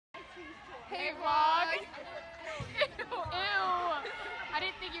Hey vlog. Ew. I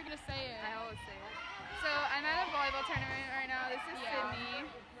didn't think you were gonna say it. I always say it. So I'm at a volleyball tournament right now. This is Sydney.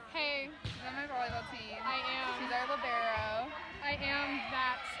 Hey. She's on my volleyball team. I am. She's our libero. I am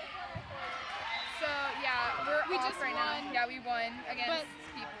that. So yeah, we just right won. now. Yeah, we won against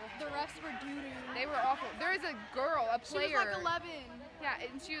people. The refs were doo-doo. They were awful. There was a girl, a player. She was like 11. Yeah,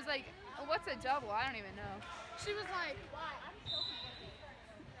 and she was like, what's a double? I don't even know. She was like,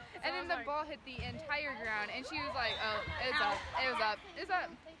 and then the ball hit the entire ground, and she was like, oh, it's up, it was up, it's up.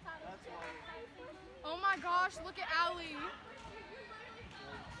 oh my gosh, look at Allie.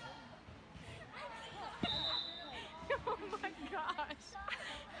 oh my gosh.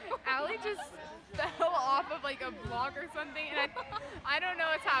 Allie just fell off of like a block or something, and I don't know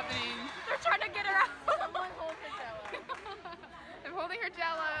what's happening. They're trying to get her out. Someone hold her jello. I'm holding her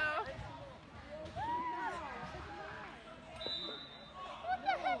jello. What the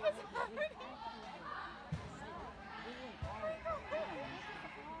heck is happening?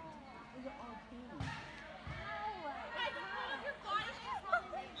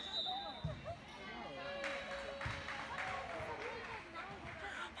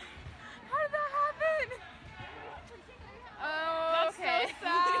 How did that happen? Oh, That's okay. so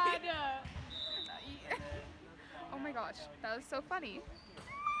sad. Oh my gosh, that was so funny.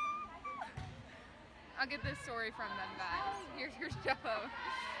 I'll get this story from them guys. Here's your jello.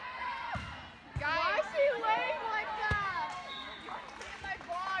 Guys, Why is she laying like that? in my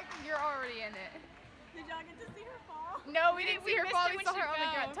vlog, you're already in it. Did y'all get to see her fall? No, we didn't see her missed fall. it We when saw she her on the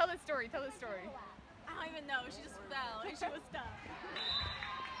fell. ground. Tell the story. Tell the story. I don't even know. She just fell and she was stuck.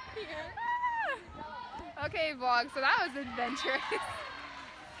 Here. Okay, vlog. So that was adventurous.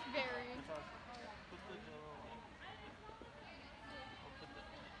 Very.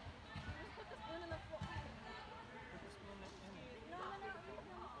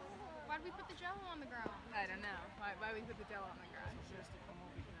 Why did we put the jello on the ground? I don't know. Why we put the jello on the ground?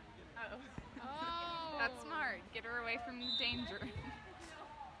 Oh. Oh. That's smart. Get her away from danger.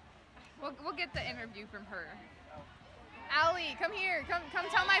 We'll get the interview from her. Allie, come here. Come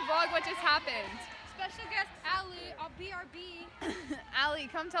tell my vlog what just happened. Special guest Allie, I'll BRB. Allie,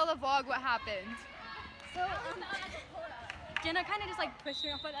 come tell the vlog what happened. So, Jenna kind of just like pushed me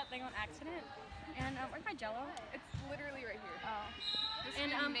off of that thing on accident. And where's my jello? It's literally right here. Oh. This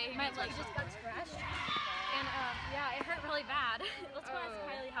And food may my be leg just got scratched. And yeah, it hurt really bad. Let's go ask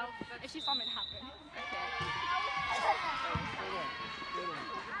Kylie how, if she saw it happen.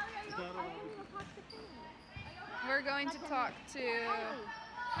 We're going to talk to...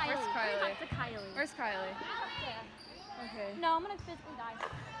 Where's We're Kylie? gonna talk to Kylie. Where's Kylie? Yeah. Okay. No, I'm gonna physically die.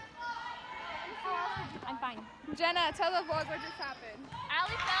 I'm fine. Jenna, tell the vlog what just happened.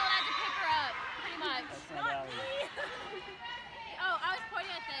 Allie fell and I had to pick her up, pretty much. Not me! Oh, I was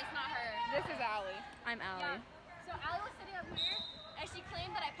pointing at this, not her. This is Allie. I'm Allie. Yeah. So Allie was sitting up here, and she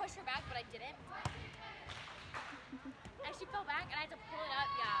claimed that I pushed her back, but I didn't. And she fell back, and I had to pull it up.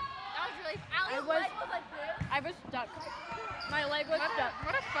 Yeah, that was really. Allie's leg was like this. I was stuck. My leg was stuck.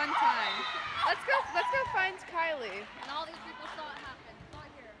 What a fun time. Let's go find Kylie. And all these people saw it happen. Saw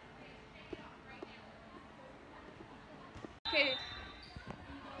it here. Okay.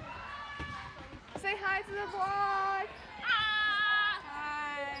 Say hi to the vlog. Ah!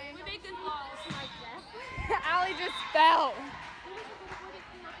 Hi. We make good balls like that. Allie just fell.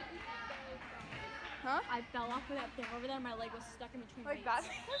 Huh? I fell off of that thing over there. My leg was stuck in between Like weights. that?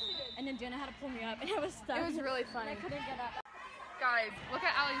 And then Jenna had to pull me up, and I was stuck. It was really And funny. I couldn't get up. Guys, look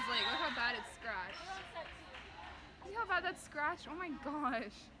at Allie's leg. Look how bad it's scratched. See how bad that's scratched? Oh my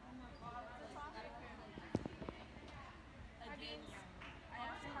gosh.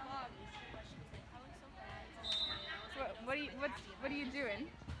 What are you doing?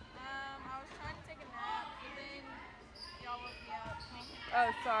 I was trying to take a nap, and then y'all woke me up.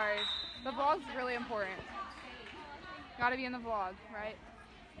 Oh, sorry. The vlog's really important. Gotta be in the vlog, right?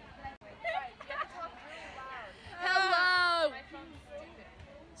 Hello!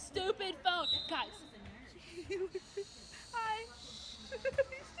 Stupid phone. Guys. Hi.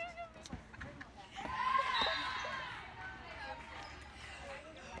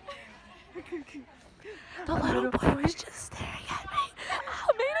 The little boy was just staring at me.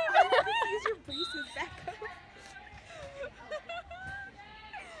 Oh, man, I really use your braces back up.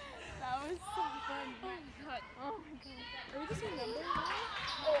 That was so funny. Oh my god. Oh my god. Are we the same number?